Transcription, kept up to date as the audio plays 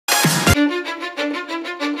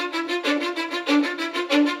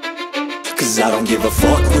Cause I don't give a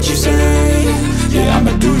fuck what you say. Yeah,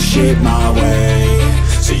 I'ma do shit my way.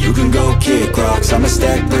 So you can go kick rocks, I'ma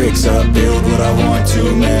stack bricks up, build what I want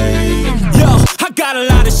to make. Yo, I got a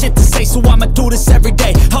lot of shit to say, so I'ma do this every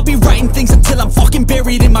day. I'll be writing things until I'm fucking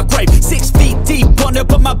buried in my grave. 6 feet deep under,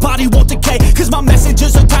 but my body won't decay. Cause my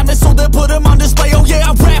messages are timeless, so they'll put them on display. Oh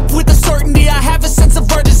yeah, I rap with a certainty, I have a sense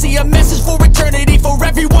of urgency. A message for eternity, for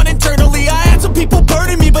everyone internally. I had some people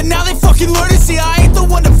burning me, but now they fucking learn to see I ain't the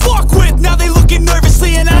one to fuck with, now they looking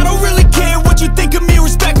nervously. And I don't really care what you think of me,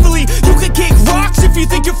 respectfully. You can kick rocks if you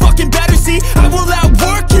think you're fucking better, see. I will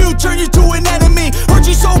outwork you, turn you to an enemy. Hurt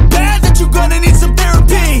you so bad that you're gonna need some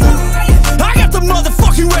therapy. I got the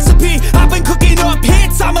motherfucking recipe, I've been cooking up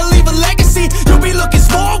hits, I'ma leave a legacy. You'll be looking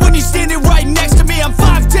small when you're standing right next to me. I'm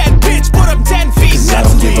 5'10", bitch, but I'm 10 feet. Cause I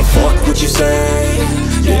don't give a fuck what you say.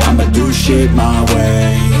 Yeah, I'ma do shit my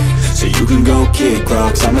way. So you can go kick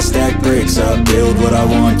rocks, I'ma stack bricks up, build what I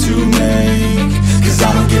want to make. Cause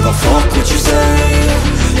I don't give a fuck what you say.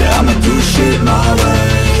 Yeah, I'ma do shit my way.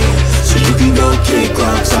 So you can go kick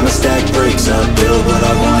rocks, I'ma stack bricks up, build what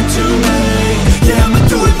I want